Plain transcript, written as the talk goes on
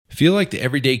Feel like the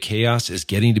everyday chaos is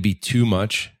getting to be too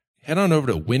much? Head on over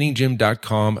to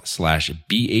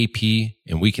winninggym.com/BAP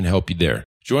and we can help you there.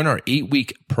 Join our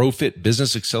 8-week ProFit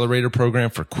Business Accelerator program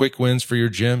for quick wins for your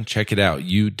gym. Check it out.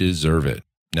 You deserve it.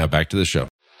 Now back to the show.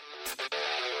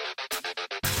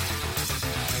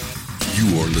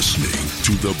 You are listening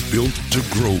to the Built to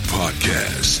Grow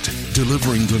podcast,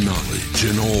 delivering the knowledge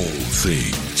in all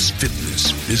things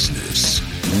fitness business.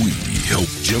 We help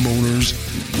gym owners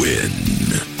win.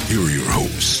 Here are your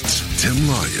hosts, Tim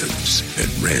Lyons and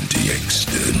Randy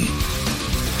Exton.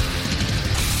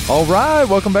 All right,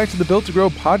 welcome back to the Built to Grow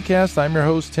podcast. I'm your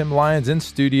host, Tim Lyons, in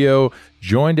studio,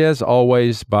 joined as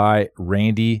always by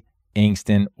Randy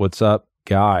Exton. What's up,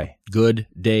 guy? Good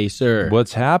day, sir.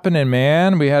 What's happening,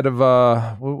 man? We had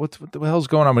what the hell's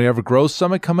going on? We have a growth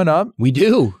summit coming up. We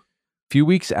do. A few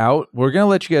weeks out. We're gonna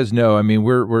let you guys know. I mean,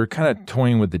 we're kind of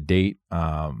toying with the date,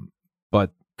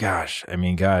 but gosh, I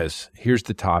mean, guys, here's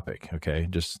the topic. Okay,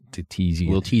 just to tease you,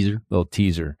 Little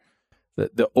teaser.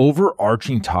 The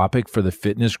overarching topic for the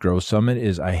Fitness Growth Summit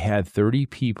is I had 30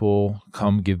 people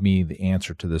come give me the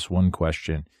answer to this one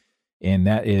question. And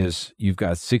that is, you've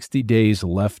got 60 days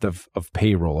left of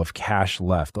payroll, of cash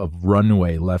left, of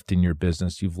runway left in your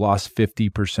business. You've lost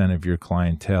 50% of your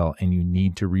clientele and you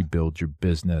need to rebuild your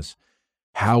business.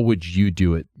 How would you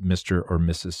do it, Mr. or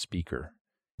Mrs. Speaker?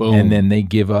 Boom. And then they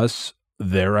give us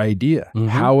their idea.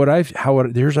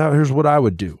 Mm-hmm. Here's what I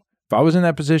would do. If I was in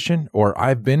that position, or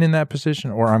I've been in that position,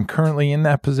 or I'm currently in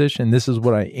that position, this is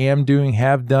what I am doing,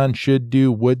 have done, should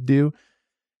do, would do.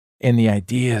 And the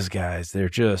ideas, guys, they're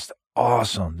just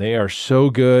awesome. They are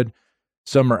so good.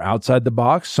 Some are outside the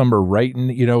box. Some are right in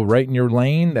your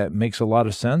lane. That makes a lot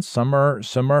of sense. Some are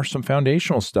some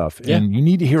foundational stuff, and you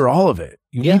need to hear all of it.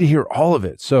 Need to hear all of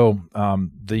it. So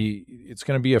it's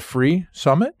going to be a free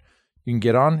summit. You can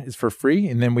get on. It's for free,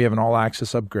 and then we have an all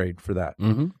access upgrade for that.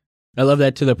 Mm-hmm. I love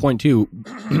that to the point too.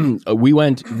 We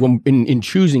went in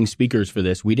choosing speakers for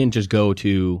this. We didn't just go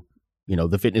to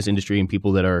the fitness industry and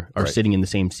people that are Right. sitting in the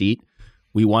same seat.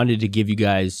 We wanted to give you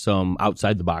guys some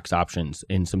outside the box options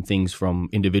and some things from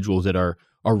individuals that are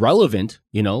relevant.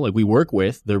 Like we work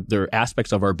with. They're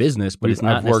aspects of our business, but it's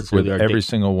not I've worked with necessarily every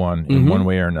single one in one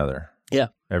way or another. Yeah.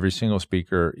 Every single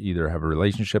speaker either have a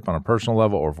relationship on a personal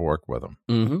level or work with them.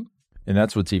 Mm-hmm. And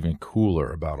that's what's even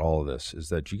cooler about all of this is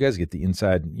that you guys get the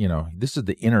inside, this is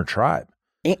the inner tribe.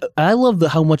 And I love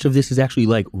how much of this is actually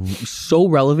like so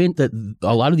relevant that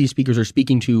a lot of these speakers are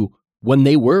speaking to when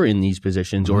they were in these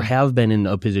positions or have been in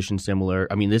a position similar.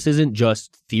 I mean, this isn't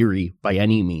just theory by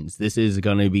any means. This is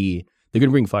going to be, they're going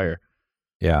to bring fire.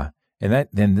 Yeah.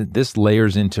 And this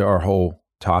layers into our whole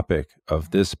topic of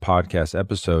this podcast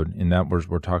episode, in that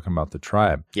we're talking about the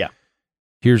tribe. Yeah.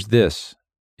 Here's this.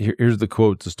 Here's the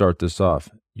quote to start this off.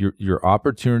 Your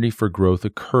opportunity for growth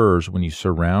occurs when you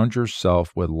surround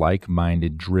yourself with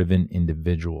like-minded, driven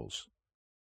individuals.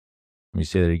 Let me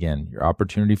say that again. Your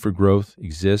opportunity for growth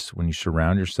exists when you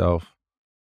surround yourself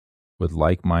with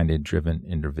like-minded, driven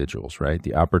individuals, right?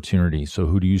 The opportunity. So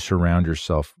who do you surround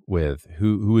yourself with?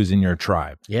 Who is in your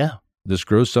tribe? Yeah. This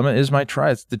Growth Summit is my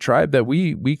tribe. It's the tribe that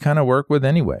we kind of work with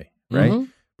anyway, right?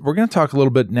 Mm-hmm. We're going to talk a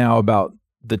little bit now about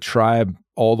the tribe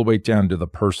all the way down to the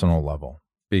personal level,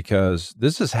 because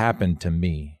this has happened to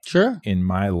me. Sure. In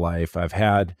my life. I've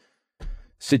had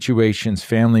situations,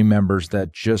 family members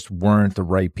that just weren't the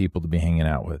right people to be hanging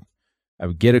out with. I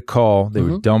would get a call, they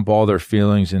would dump all their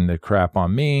feelings and the crap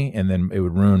on me, and then it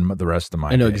would ruin the rest of my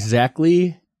day. I know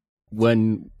exactly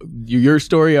when your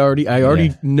story I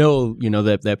already know,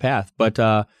 that path. But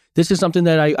this is something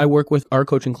that I work with our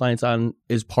coaching clients on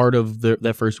as part of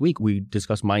that first week. We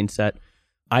discuss mindset.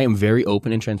 I am very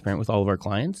open and transparent with all of our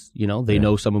clients. They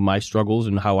know some of my struggles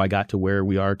and how I got to where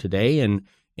we are today, and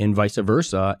vice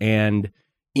versa. And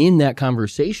in that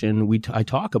conversation, I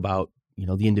talk about,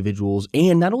 the individuals,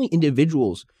 and not only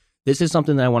individuals. This is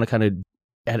something that I want to kind of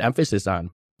add emphasis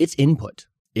on. It's input.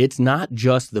 It's not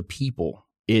just the people.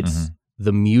 It's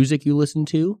the music you listen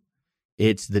to.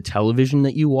 It's the television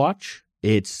that you watch.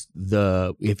 It's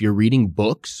if you're reading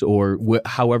books or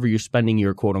however you're spending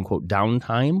your quote unquote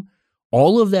downtime.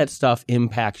 All of that stuff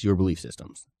impacts your belief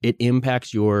systems. It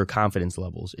impacts your confidence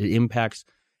levels. It impacts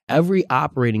every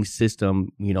operating system,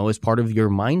 as part of your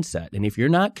mindset. And if you're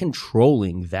not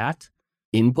controlling that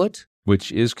input, which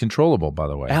is controllable, by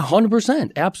the way,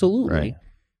 100%, absolutely. Right.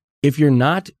 If you're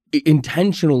not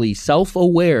intentionally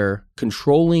self-aware,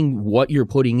 controlling what you're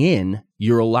putting in,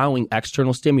 you're allowing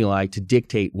external stimuli to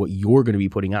dictate what you're going to be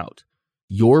putting out.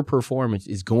 Your performance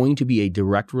is going to be a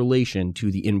direct relation to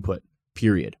the input,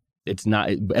 period. It's not,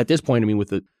 at this point, with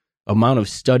the amount of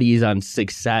studies on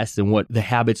success and what the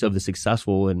habits of the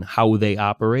successful and how they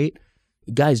operate,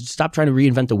 guys, stop trying to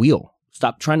reinvent the wheel.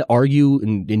 Stop trying to argue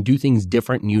and do things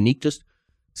different and unique. Just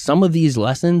some of these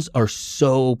lessons are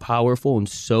so powerful and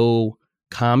so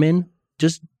common.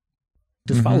 Just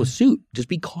follow suit. Just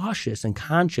be cautious and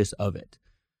conscious of it.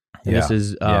 And this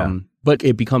is, but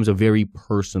it becomes a very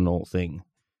personal thing.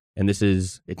 And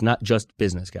it's not just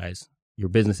business, guys. Your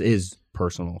business is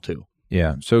personal too.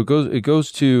 Yeah. So it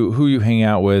goes to who you hang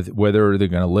out with, whether they're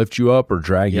going to lift you up or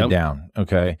drag you down.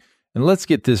 Okay. And let's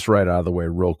get this right out of the way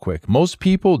real quick. Most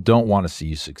people don't want to see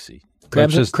you succeed.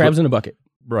 Crabs in a bucket.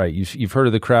 Right. You've heard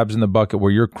of the crabs in the bucket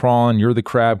where you're the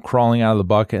crab crawling out of the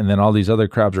bucket, and then all these other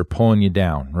crabs are pulling you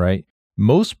down, right?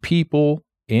 Most people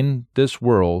in this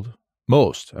world,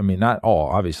 not all,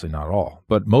 obviously not all,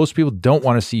 but most people don't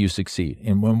want to see you succeed.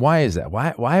 And why is that?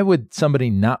 Why would somebody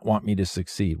not want me to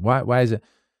succeed? Why is it?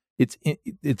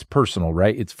 It's personal,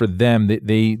 right? It's for them.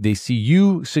 They see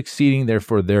you succeeding,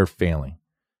 therefore they're failing.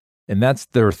 And that's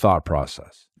their thought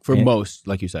process. Most,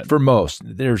 like you said. For most.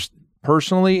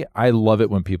 Personally, I love it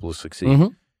when people succeed. Mm-hmm.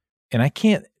 And I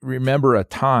can't remember a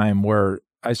time where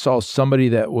I saw somebody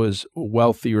that was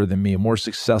wealthier than me, more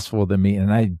successful than me,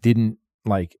 and I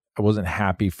wasn't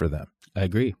happy for them. I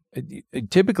agree.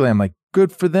 Typically, I'm like,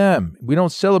 good for them. We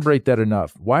don't celebrate that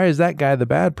enough. Why is that guy the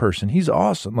bad person? He's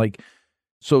awesome.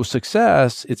 So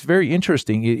success, it's very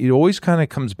interesting. It always kind of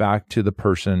comes back to the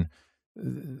person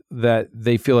that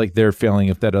they feel like they're failing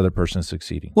if that other person is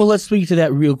succeeding. Well, let's speak to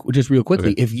that real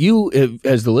quickly. Okay. If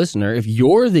as the listener, if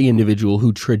you're the individual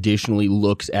who traditionally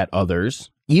looks at others,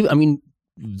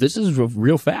 this is a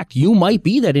real fact. You might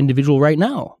be that individual right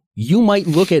now. You might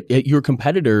look at your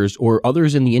competitors or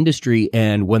others in the industry,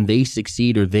 and when they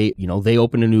succeed or they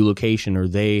open a new location or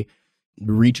they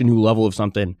reach a new level of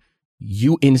something,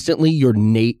 you instantly, your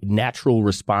natural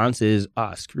response is,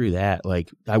 screw that.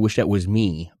 Like, I wish that was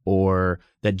me, or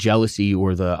that jealousy,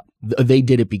 or they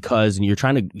did it because, and you're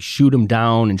trying to shoot them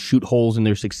down and shoot holes in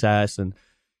their success. And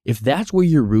if that's where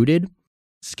you're rooted,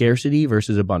 scarcity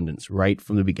versus abundance, right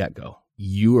from the get-go,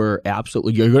 you are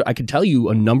absolutely, I can tell you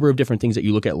a number of different things that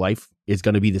you look at life is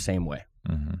going to be the same way.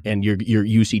 Mm-hmm. And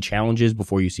you see challenges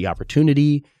before you see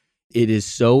opportunity. It is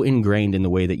so ingrained in the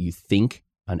way that you think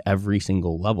on every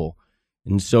single level.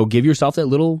 And so give yourself that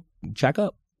little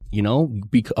checkup,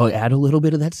 add a little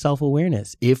bit of that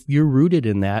self-awareness. If you're rooted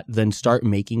in that, then start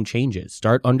making changes.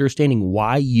 Start understanding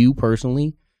why you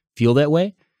personally feel that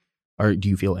way. Or do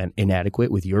you feel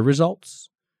inadequate with your results?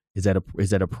 Is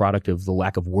that a product of the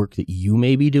lack of work that you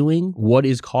may be doing? What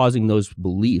is causing those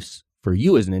beliefs for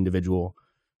you as an individual?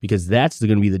 Because that's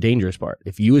going to be the dangerous part.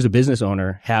 If you as a business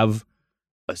owner have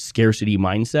a scarcity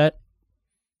mindset,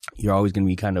 you're always going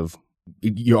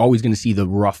to see the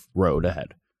rough road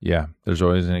ahead. Yeah, there's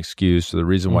always an excuse. So the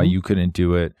reason why you couldn't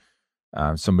do it,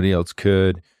 somebody else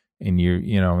could, and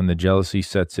and the jealousy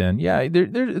sets in. Yeah,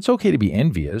 it's okay to be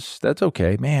envious. That's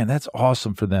okay, man. That's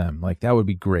awesome for them. Like, that would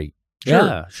be great. Sure.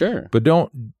 Yeah, sure. But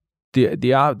don't.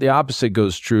 The opposite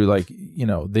goes true. Like,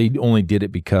 they only did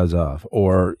it because of,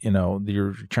 or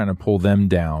you're trying to pull them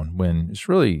down when it's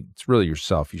really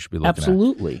yourself you should be looking at.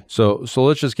 Absolutely. So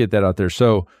let's just get that out there.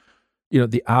 So,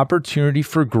 the opportunity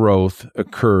for growth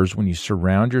occurs when you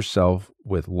surround yourself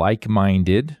with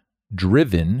like-minded,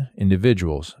 driven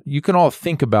individuals. You can all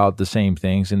think about the same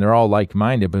things and they're all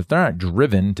like-minded, but if they're not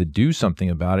driven to do something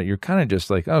about it, you're kind of just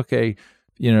like, okay,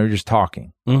 you're just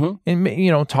talking. Mm-hmm.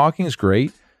 And, talking is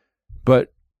great,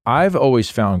 but I've always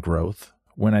found growth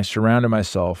when I surrounded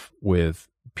myself with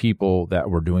people that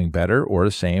were doing better or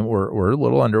the same or a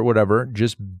little under, whatever,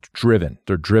 just driven.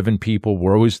 They're driven people.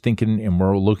 We're always thinking and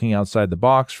we're looking outside the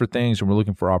box for things and we're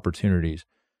looking for opportunities.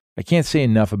 I can't say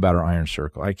enough about our Iron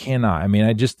Circle. I cannot. I mean,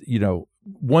 I just,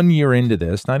 1 year into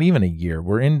this, not even a year,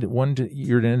 we're in 1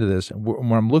 year into this. And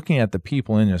when I'm looking at the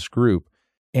people in this group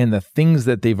and the things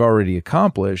that they've already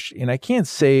accomplished, and I can't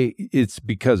say it's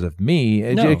because of me.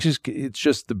 It's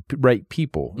just the right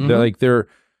people. Mm-hmm.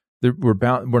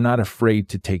 We're not afraid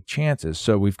to take chances.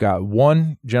 So we've got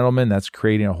one gentleman that's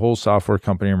creating a whole software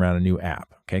company around a new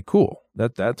app. Okay, cool.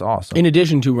 That's awesome. In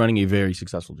addition to running a very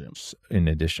successful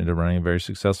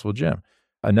gym.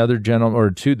 Another gentleman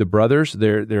or two, the brothers,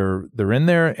 they're in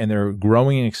there and they're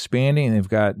growing and expanding,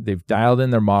 and they've dialed in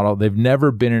their model. They've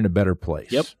never been in a better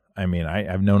place. Yep. I mean,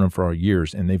 I've known them for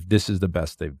years, and this is the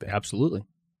best they've been. Absolutely.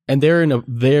 And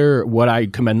they're what I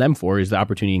commend them for is the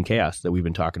opportunity and chaos that we've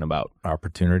been talking about.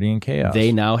 Opportunity and chaos.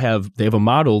 They now have a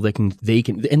model that they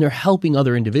can, and they're helping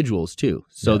other individuals too.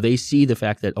 So they see the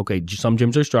fact that, okay, some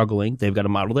gyms are struggling. They've got a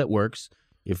model that works.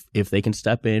 If they can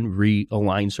step in,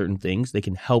 realign certain things, they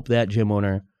can help that gym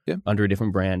owner under a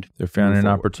different brand. They're finding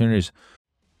opportunities.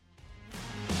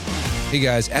 Hey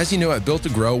guys, as you know, at Built to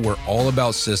Grow, we're all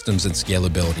about systems and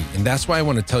scalability. And that's why I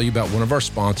want to tell you about one of our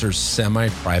sponsors,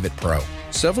 Semi-Private Pro.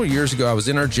 Several years ago, I was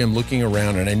in our gym looking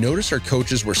around and I noticed our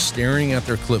coaches were staring at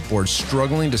their clipboards,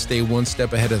 struggling to stay one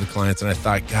step ahead of the clients. And I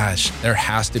thought, gosh, there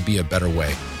has to be a better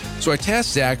way. So I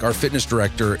tasked Zach, our fitness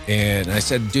director, and I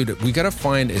said, dude, we got to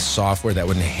find a software that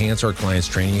would enhance our clients'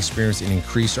 training experience and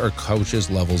increase our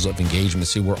coaches' levels of engagement.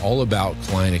 See, we're all about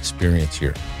client experience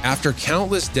here. After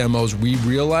countless demos, we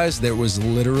realized there was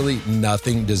literally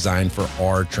nothing designed for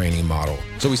our training model.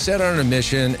 So we set out on a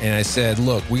mission, and I said,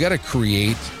 look, we got to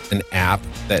create an app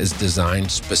that is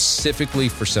designed specifically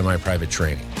for semi-private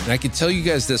training. And I can tell you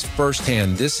guys this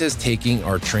firsthand, this is taking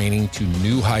our training to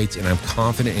new heights, and I'm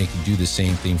confident it can do the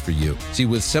same thing for you. See,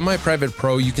 with Semi-Private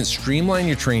Pro, you can streamline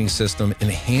your training system,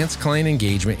 enhance client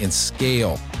engagement, and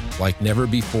scale like never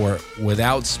before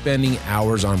without spending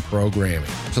hours on programming.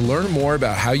 To learn more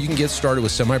about how you can get started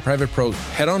with Semi-Private Pro,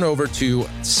 head on over to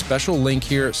special link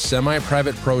here,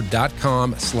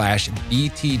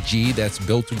 semiprivatepro.com/BTG. That's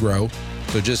Built to Grow.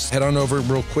 So just head on over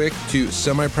real quick to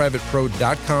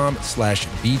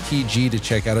semiprivatepro.com/BTG to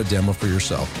check out a demo for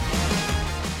yourself.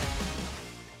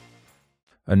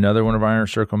 Another one of our Iron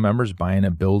Circle members buying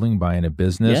a building, buying a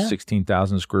business,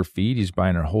 16,000 square feet. He's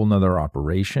buying a whole nother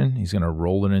operation. He's going to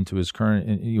roll it into his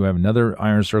current. You have another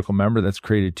Iron Circle member that's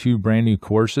created 2 brand new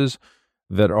courses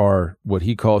that are what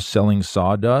he calls selling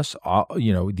sawdust.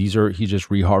 These are, he's just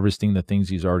reharvesting the things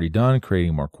he's already done,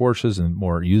 creating more courses and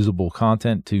more usable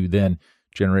content to then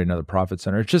generate another profit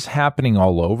center. It's just happening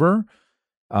all over.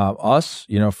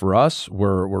 For us,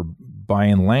 we're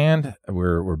buying land,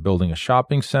 we're building a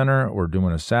shopping center, we're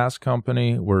doing a SaaS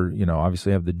company, we're,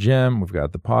 obviously have the gym, we've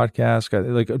got the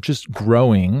podcast, just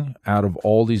growing out of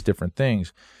all these different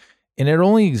things. And it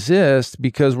only exists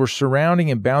because we're surrounding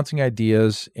and bouncing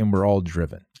ideas and we're all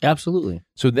driven. Absolutely.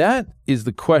 So that is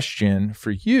the question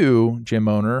for you, gym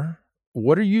owner.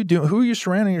 What are you doing? Who are you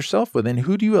surrounding yourself with? And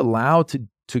who do you allow to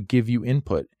give you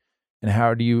input? And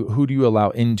who do you allow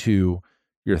into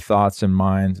your thoughts and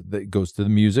mind? That goes to the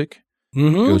music,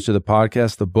 goes to the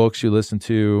podcast, the books you listen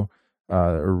to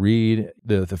or read,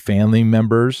 the family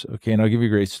members. Okay, and I'll give you a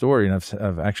great story. And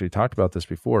I've actually talked about this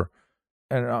before.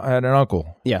 And I had an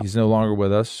uncle. Yeah, he's no longer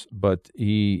with us, but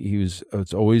he was.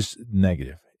 It's always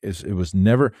negative. It was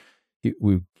never. He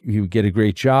would get a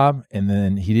great job, and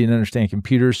then he didn't understand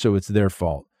computers, so it's their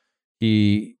fault.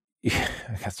 I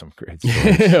got some great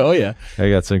stories. Oh yeah, I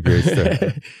got some great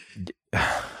stuff.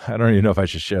 I don't even know if I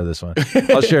should share this one.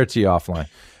 I'll share it to you offline.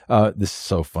 This is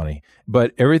so funny.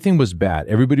 But everything was bad.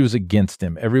 Everybody was against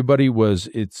him. Everybody was.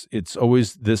 It's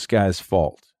always this guy's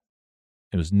fault.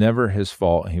 It was never his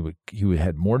fault. He would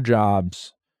had more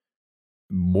jobs,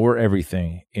 more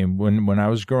everything. And when I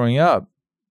was growing up,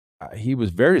 he was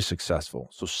very successful.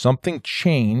 So something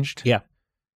changed. Yeah.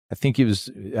 I think he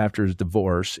was after his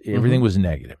divorce. Everything was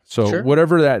negative. So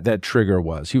whatever that trigger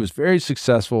was, he was very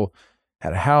successful.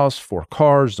 Had a house, 4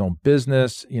 cars, his own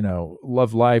business,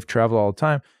 loved life, traveled all the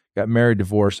time, got married,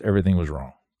 divorced, everything was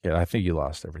wrong. Yeah, I think he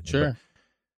lost everything. Sure.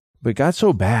 But it got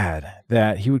so bad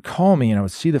that he would call me and I would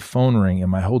see the phone ring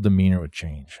and my whole demeanor would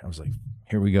change. I was like,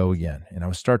 here we go again. And I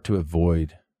would start to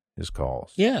avoid his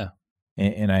calls. Yeah.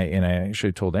 And I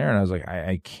actually told Aaron, I was like,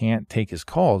 I can't take his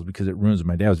calls because it ruins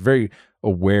my day. I was very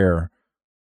aware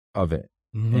of it.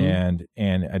 And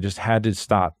I just had to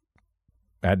stop.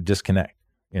 I had to disconnect.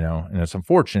 And it's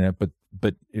unfortunate, but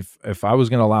if I was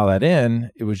going to allow that in,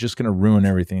 it was just going to ruin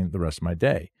everything the rest of my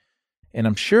day. And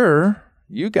I'm sure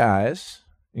you guys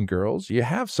and girls, you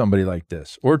have somebody like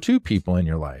this or 2 people in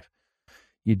your life.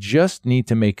 You just need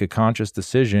to make a conscious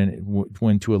decision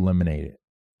when to eliminate it,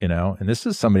 and this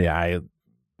is somebody I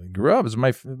grew up as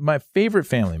my favorite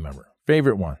family member,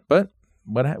 favorite one, but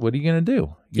what are you going to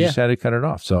do? You just had to cut it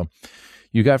off. So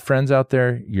you got friends out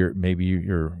there, maybe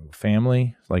your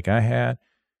family like I had,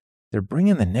 they're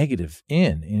bringing the negative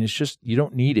in, and it's just, you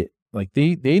don't need it. Like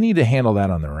they need to handle that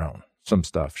on their own. Some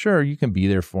stuff. Sure, you can be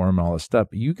there for them, all this stuff,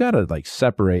 but you got to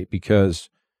separate,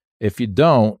 because if you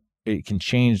don't, it can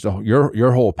change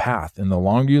your whole path. And the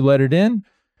longer you let it in,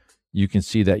 you can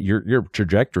see that your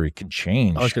trajectory can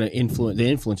change. Oh, it's going to influence. The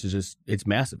influence is just, it's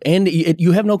massive, and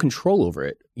you have no control over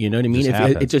it. You know what I mean?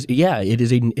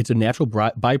 It's a natural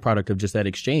byproduct of just that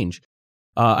exchange.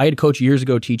 I had a coach years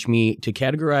ago teach me to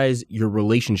categorize your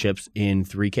relationships in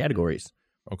 3 categories.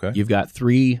 Okay. You've got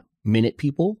 3-minute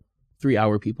people,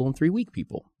 3-hour people, and 3-week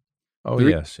people. Oh,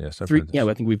 yes. I've heard this. Yeah,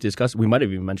 I think we've discussed, we might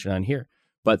have even mentioned on here.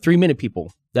 But 3-minute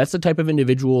people, that's the type of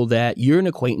individual that you're an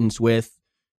acquaintance with.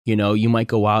 You might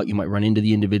go out, you might run into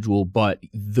the individual, but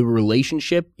the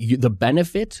relationship, the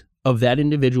benefit of that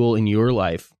individual in your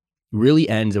life really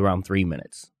ends around 3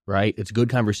 minutes, right? It's a good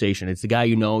conversation. It's the guy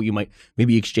you might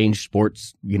maybe exchange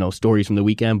sports, stories from the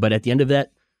weekend. But at the end of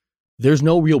that, there's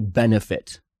no real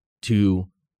benefit to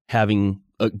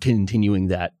continuing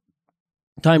that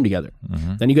time together.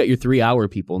 Mm-hmm. Then you got your 3-hour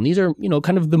people. And these are,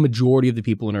 kind of the majority of the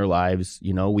people in our lives.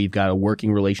 We've got a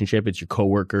working relationship. It's your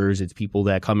coworkers. It's people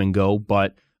that come and go.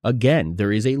 But again,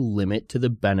 there is a limit to the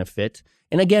benefit.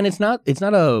 And again, it's not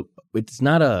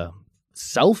a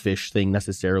selfish thing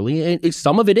necessarily.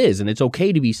 Some of it is, and it's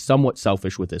okay to be somewhat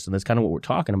selfish with this. And that's kind of what we're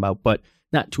talking about, but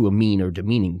not to a mean or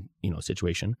demeaning,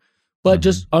 situation. But Mm-hmm.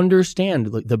 just understand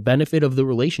the benefit of the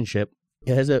relationship.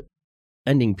 It has a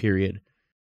ending period.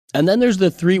 And then there's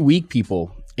the 3-week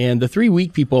people. And the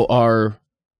 3-week people are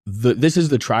this is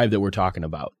the tribe that we're talking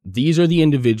about. These are the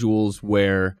individuals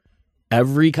where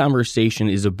every conversation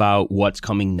is about what's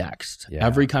coming next. Yeah.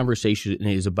 Every conversation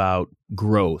is about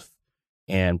growth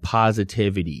and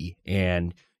positivity.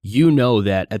 And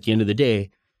that at the end of the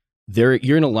day,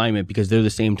 you're in alignment because they're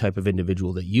the same type of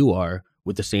individual that you are,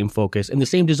 with the same focus and the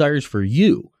same desires for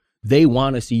you. They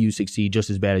want to see you succeed just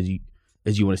as bad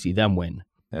as you want to see them win.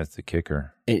 That's the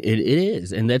kicker. It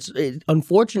is. And that's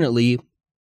unfortunately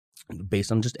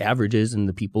based on just averages and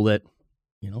the people that,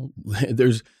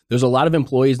 there's a lot of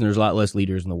employees and there's a lot less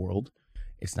leaders in the world.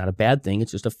 It's not a bad thing.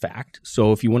 It's just a fact.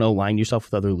 So if you want to align yourself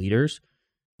with other leaders,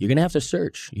 you're going to have to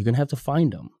search. You're going to have to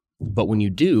find them. But when you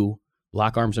do,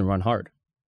 lock arms and run hard.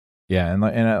 Yeah, and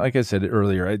like I said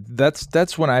earlier,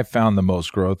 that's when I found the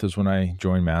most growth, is when I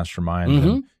joined Mastermind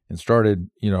Mm-hmm. and started,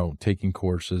 taking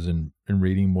courses and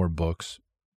reading more books.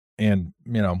 And,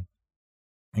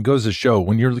 it goes to show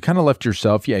when you're kind of left to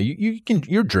yourself, yeah,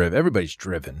 you're driven. Everybody's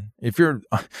driven. If you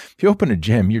open a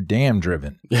gym, you're damn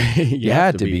driven. You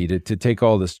had to be to take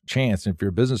all this chance. And if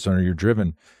you're a business owner, you're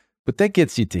driven. But that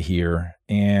gets you to here.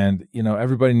 And,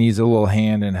 everybody needs a little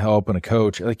hand and help and a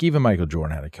coach. Like even Michael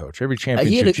Jordan had a coach. Every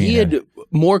championship he had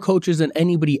more coaches than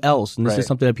anybody else. And this Right. is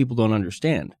something that people don't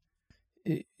understand.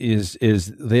 Is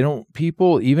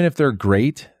people, even if they're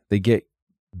great, they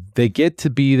get to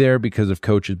be there because of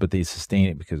coaches, but they sustain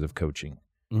it because of coaching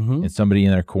Mm-hmm. and somebody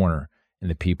in their corner and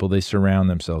the people they surround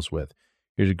themselves with.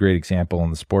 Here's a great example on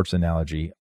the sports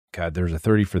analogy. God, there's a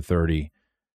 30 for 30,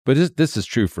 but this is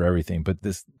true for everything. But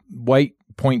this white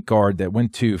point guard that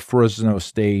went to Fresno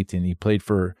State and he played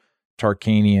for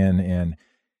Tarkanian, and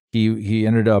he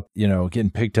ended up, getting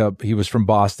picked up. He was from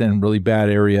Boston, really bad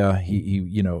area.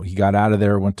 He got out of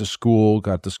there, went to school,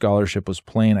 got the scholarship, was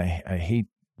playing. I hate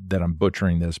that I'm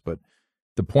butchering this, but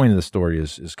the point of the story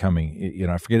is coming.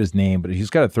 I forget his name, but he's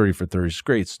got a 30 for 30. It's a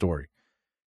great story.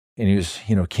 And he was,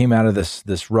 came out of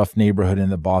this rough neighborhood in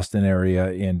the Boston area,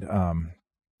 and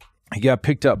he got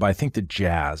picked up by, I think, the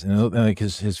Jazz, and like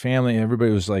his family,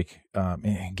 everybody was like,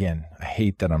 again, I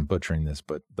hate that I'm butchering this,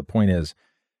 but the point is,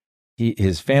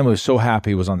 his family was so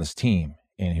happy he was on this team,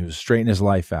 and he was straightening his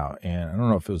life out. And I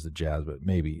don't know if it was the Jazz, but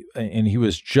maybe, and he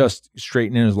was just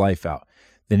straightening his life out.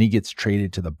 Then he gets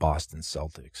traded to the Boston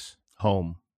Celtics.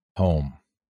 Home.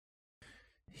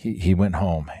 He went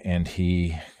home, and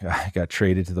he got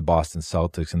traded to the Boston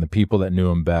Celtics, and the people that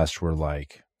knew him best were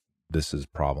like, this is a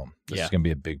problem. This is going to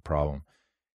be a big problem.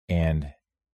 And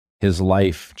his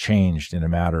life changed in a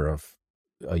matter of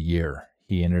a year.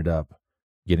 He ended up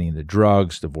getting into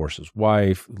drugs, divorced his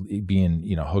wife, being,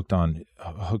 hooked on.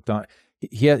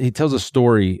 He tells a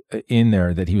story in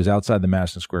there that he was outside the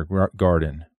Madison Square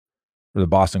Garden, or the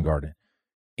Boston Garden,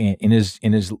 in his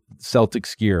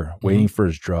Celtics gear, waiting for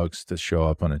his drugs to show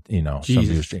up on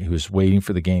he was waiting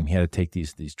for the game. He had to take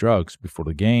these drugs before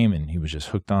the game, and he was just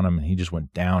hooked on them, and he just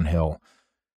went downhill.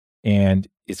 And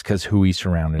it's because who he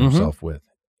surrounded himself with.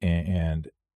 And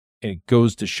it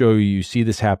goes to show you see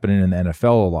this happening in the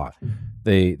NFL a lot.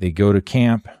 They go to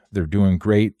camp, they're doing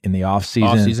great in the off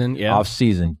season,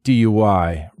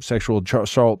 DUI, sexual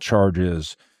assault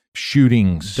charges,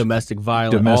 shootings, Domestic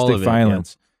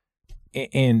violence.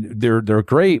 And they're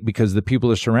great because the people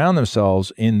that surround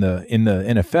themselves in the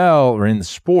NFL or in the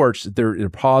sports, they're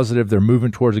positive, they're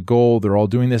moving towards a goal, they're all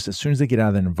doing this. As soon as they get out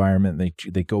of that environment,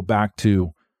 they go back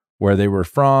to where they were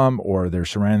from, or they're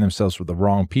surrounding themselves with the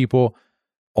wrong people,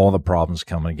 all the problems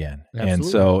come again. Absolutely. And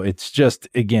so it's just,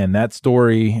 again, that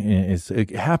story it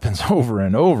happens over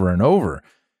and over and over.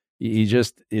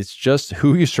 It's just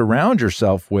who you surround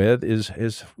yourself with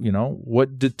is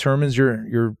what determines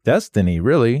your destiny,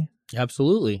 really.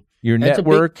 Absolutely. Your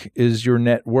network is your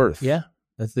net worth. Yeah.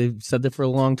 They've said that for a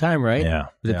long time, right? Yeah.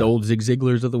 Is it the old Zig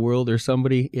Ziglars of the world or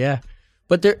somebody? Yeah.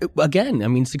 But there,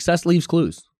 again, success leaves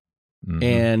clues. Mhm.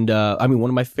 And one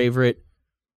of my favorite,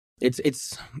 it's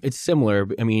similar.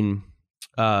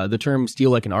 The term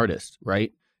steal like an artist,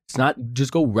 right? It's not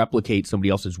just go replicate somebody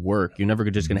else's work. You're never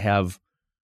just going to have,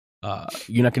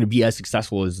 you're not going to be as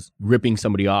successful as ripping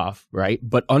somebody off, right?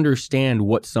 But understand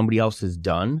what somebody else has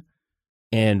done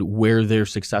and where their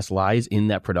success lies in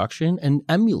that production and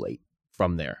emulate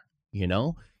from there, you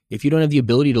know? If you don't have the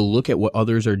ability to look at what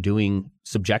others are doing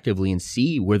subjectively and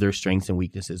see where their strengths and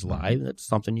weaknesses lie, that's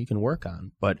something you can work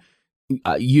on. But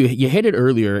you hit it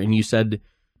earlier and you said,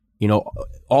 you know,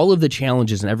 all of the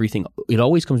challenges and everything, it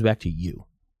always comes back to you.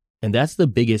 And that's the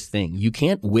biggest thing. You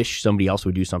can't wish somebody else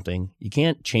would do something. You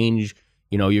can't change,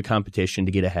 you know, your competition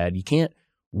to get ahead. You can't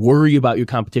worry about your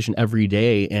competition every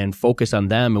day and focus on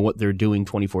them and what they're doing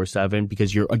 24/7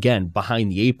 because you're, again,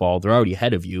 behind the eight ball. They're already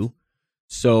ahead of you.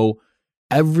 So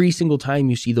every single time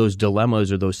you see those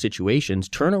dilemmas or those situations,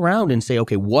 turn around and say,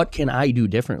 okay, what can I do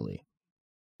differently?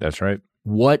 That's right.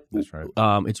 That's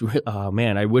right.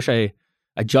 Man, I wish I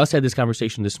just had this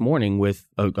conversation this morning with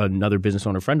another business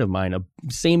owner friend of mine, a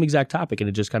same exact topic, and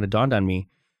it just kind of dawned on me.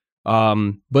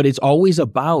 But it's always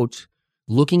about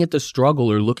looking at the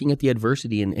struggle or looking at the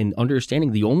adversity and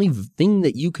understanding the only thing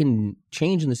that you can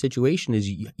change in the situation is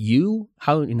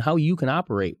how you can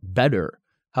operate better,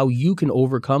 how you can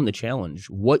overcome the challenge,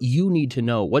 what you need to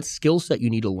know, what skill set you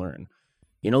need to learn.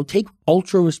 You know, take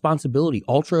ultra responsibility,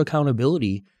 ultra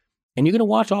accountability, and you're going to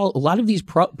watch a lot of these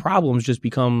problems just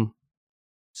become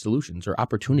solutions or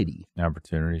opportunities.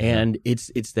 And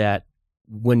it's that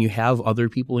when you have other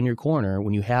people in your corner,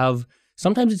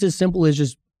 sometimes it's as simple as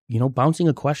just, you know, bouncing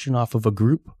a question off of a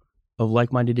group of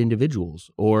like-minded individuals,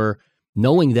 or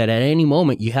knowing that at any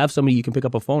moment you have somebody you can pick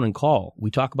up a phone and call. We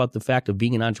talk about the fact of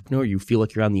being an entrepreneur, you feel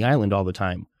like you're on the island all the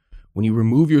time. When you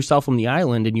remove yourself from the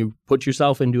island and you put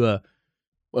yourself into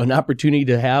an opportunity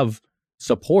to have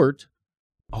support,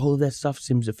 all of that stuff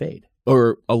seems to fade.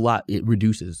 Or a lot, it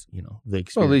reduces, you know, the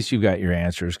experience. Well, at least you've got your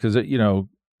answers because, you know,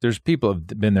 there's people have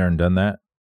been there and done that,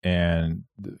 and,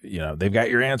 you know, they've got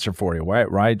your answer for you. Why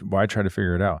try to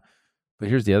figure it out? But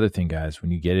here's the other thing, guys.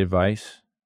 When you get advice,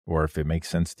 or if it makes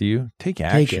sense to you, take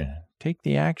action. Take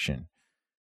the action.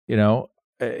 You know,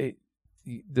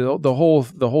 the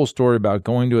whole story about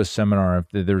going to a seminar.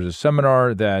 If there's a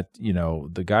seminar that, you know,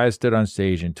 the guy stood on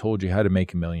stage and told you how to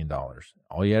make $1 million.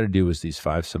 All you had to do was these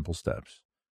 5 simple steps.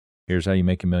 Here's how you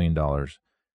make $1 million.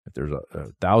 If there's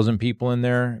 1,000 people in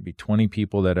there, it'd be 20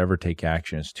 people that ever take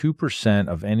action. It's 2%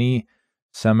 of any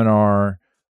seminar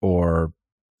or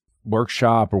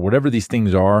workshop or whatever these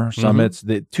things are, summits,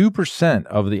 that 2%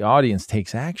 of the audience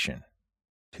takes action.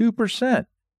 2%.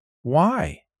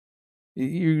 Why?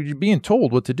 You're being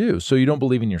told what to do, so you don't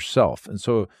believe in yourself. And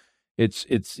so it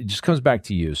just comes back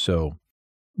to you. So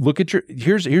look at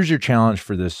here's your challenge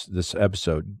for this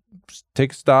episode.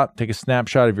 Take a stop, take a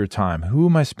snapshot of your time. Who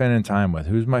am I spending time with?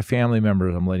 Who's my family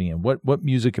members I'm letting in? What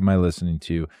music am I listening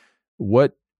to?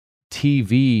 What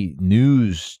TV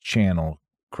news channel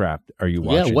crap are you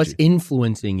watching? Yeah, what's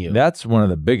influencing you? That's one of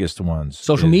the biggest ones.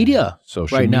 Social media.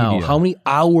 Now. How many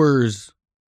hours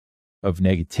of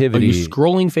negativity are you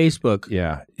scrolling Facebook?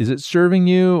 Yeah. Is it serving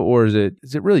you, or is it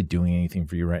really doing anything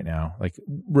for you right now? Like,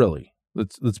 really?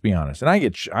 Let's be honest. And I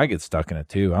get stuck in it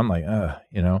too. I'm like,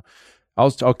 you know,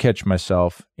 I'll catch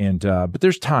myself. And but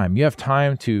there's time. You have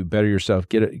time to better yourself.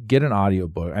 Get an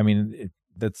audiobook. I mean,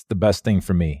 that's the best thing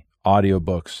for me.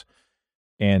 Audiobooks.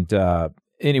 And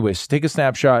anyways, take a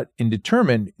snapshot and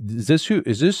determine,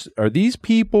 are these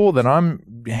people that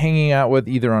I'm hanging out with,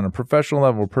 either on a professional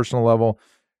level or personal level,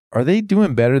 are they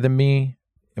doing better than me?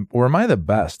 Or am I the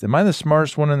best? Am I the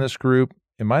smartest one in this group?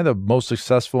 Am I the most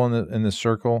successful in this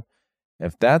circle?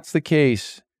 If that's the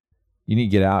case, you need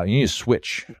to get out. You need to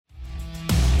switch.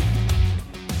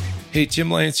 Hey, Tim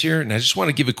Lyons here, and I just want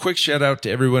to give a quick shout out to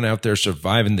everyone out there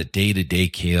surviving the day-to-day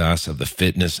chaos of the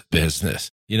fitness business.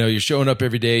 You know, you're showing up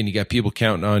every day and you got people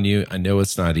counting on you. I know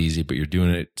it's not easy, but you're doing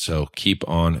it, so keep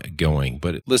on going.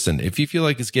 But listen, if you feel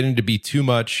like it's getting to be too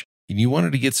much and you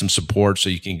wanted to get some support so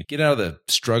you can get out of the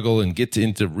struggle and get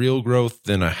into real growth,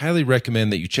 then I highly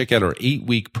recommend that you check out our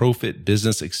 8-week ProFit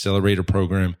Business Accelerator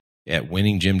program at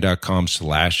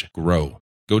winninggym.com/grow.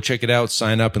 Go check it out,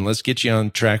 sign up, and let's get you on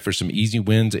track for some easy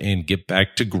wins and get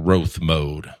back to growth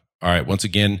mode. All right, once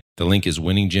again, the link is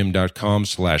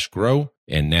winninggym.com/grow.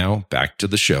 And now back to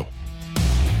the show.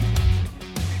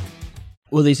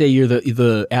 Well, they say you're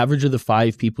the average of the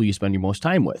 5 people you spend your most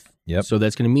time with. Yep. So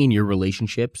that's going to mean your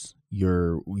relationships,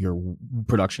 your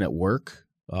production at work,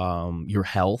 your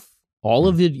health, all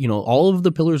of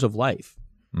the pillars of life.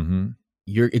 Mm-hmm.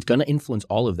 It's going to influence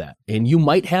all of that. And you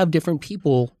might have different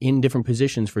people in different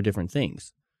positions for different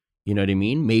things. You know what I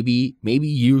mean? Maybe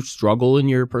you struggle in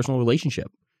your personal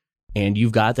relationship and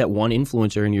you've got that one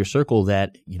influencer in your circle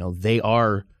that, you know, they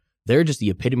are They're just the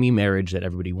epitome marriage that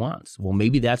everybody wants. Well,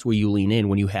 maybe that's where you lean in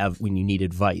when you need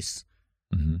advice.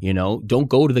 Mm-hmm. Don't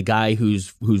go to the guy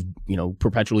who's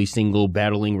perpetually single,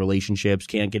 battling relationships,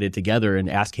 can't get it together, and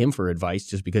ask him for advice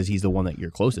just because he's the one that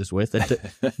you're closest with.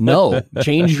 No,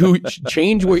 change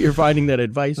where you're finding that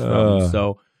advice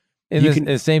from. And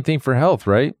the same thing for health,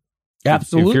 right?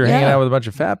 Absolutely. If you're hanging out with a bunch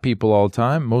of fat people all the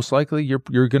time, most likely you're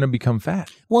going to become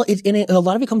fat. Well, a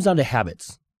lot of it comes down to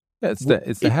habits. Yeah,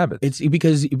 it's the habits. It's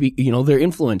because they're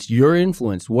influenced. You're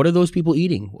influenced. What are those people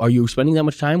eating? Are you spending that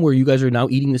much time where you guys are now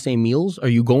eating the same meals? Are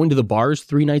you going to the bars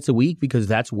 3 nights a week because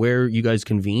that's where you guys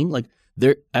convene? Like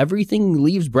everything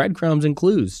leaves breadcrumbs and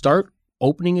clues. Start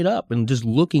opening it up and just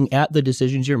looking at the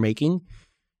decisions you're making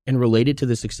and related to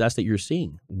the success that you're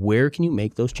seeing. Where can you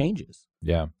make those changes?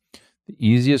 Yeah. The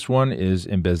easiest one is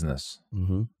in business.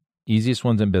 Mm-hmm. Easiest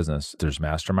ones in business. There's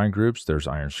mastermind groups, there's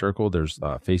Iron Circle, there's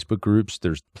Facebook groups,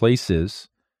 there's places,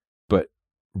 but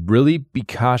really be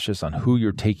cautious on who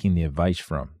you're taking the advice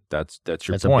from. That's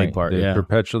your point. A big part, the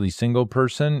perpetually single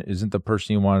person isn't the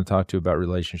person you want to talk to about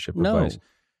relationship advice.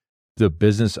 The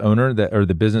business owner or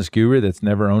the business guru that's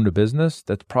never owned a business,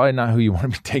 that's probably not who you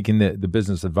want to be taking the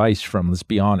business advice from. Let's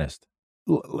be honest.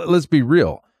 Let's be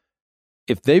real.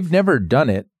 If they've never done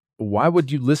it, why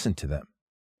would you listen to them?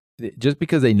 Just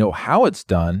because they know how it's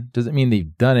done doesn't mean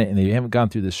they've done it and they haven't gone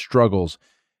through the struggles.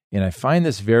 And I find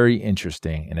this very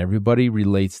interesting, and everybody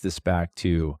relates this back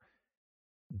to,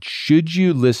 should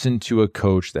you listen to a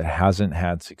coach that hasn't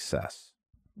had success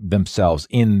themselves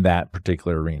in that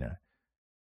particular arena?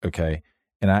 Okay.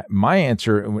 And my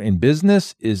answer in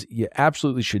business is you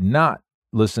absolutely should not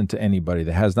listen to anybody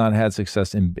that has not had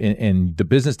success in the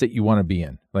business that you want to be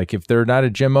in. Like if they're not a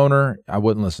gym owner, I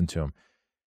wouldn't listen to them.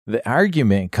 The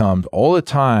argument comes all the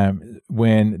time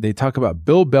when they talk about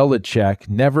Bill Belichick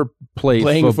never played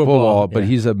football, but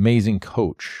he's an amazing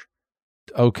coach.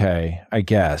 Okay, I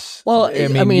guess. Well,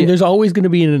 I mean there's always going to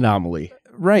be an anomaly.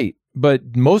 Right.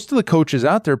 But most of the coaches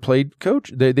out there played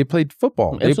They played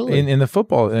football. Absolutely. In the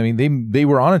football. I mean, they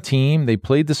were on a team. They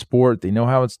played the sport. They know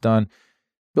how it's done.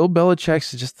 Bill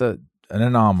Belichick's just an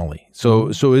anomaly. So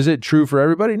is it true for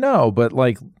everybody? No. But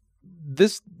like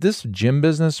this gym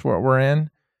business what we're in,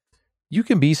 you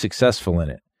can be successful in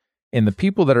it. And the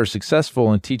people that are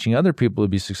successful in teaching other people to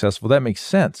be successful, that makes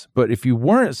sense. But if you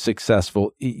weren't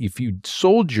successful, if you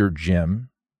sold your gym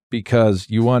because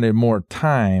you wanted more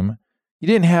time, you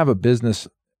didn't have a business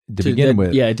to begin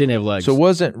with. Yeah, it didn't have legs. So it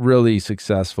wasn't really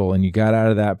successful, and you got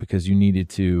out of that because you needed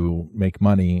to make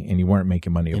money, and you weren't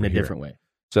making money in a different way.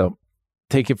 So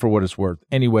take it for what it's worth.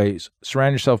 Anyways,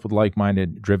 surround yourself with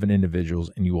like-minded, driven individuals,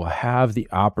 and you will have the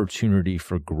opportunity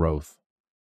for growth.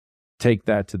 Take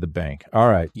that to the bank. All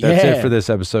right. That's it for this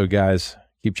episode, guys.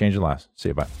 Keep changing lives. See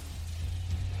you. Bye.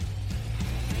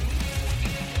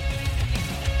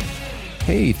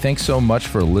 Hey, thanks so much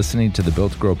for listening to the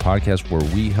Built to Grow podcast, where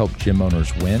we help gym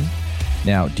owners win.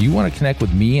 Now, do you want to connect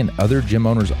with me and other gym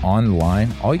owners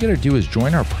online? All you got to do is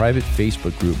join our private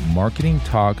Facebook group, Marketing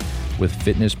Talk with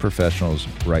Fitness Professionals,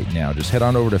 right now. Just head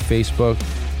on over to Facebook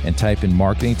and type in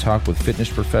Marketing Talk with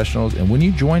Fitness Professionals. And when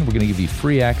you join, we're going to give you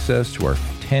free access to our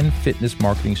 10 fitness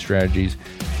marketing strategies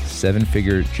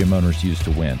 7-figure gym owners use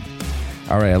to win.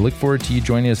 All right, I look forward to you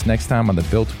joining us next time on the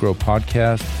Built to Grow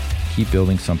podcast. Keep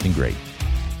building something great.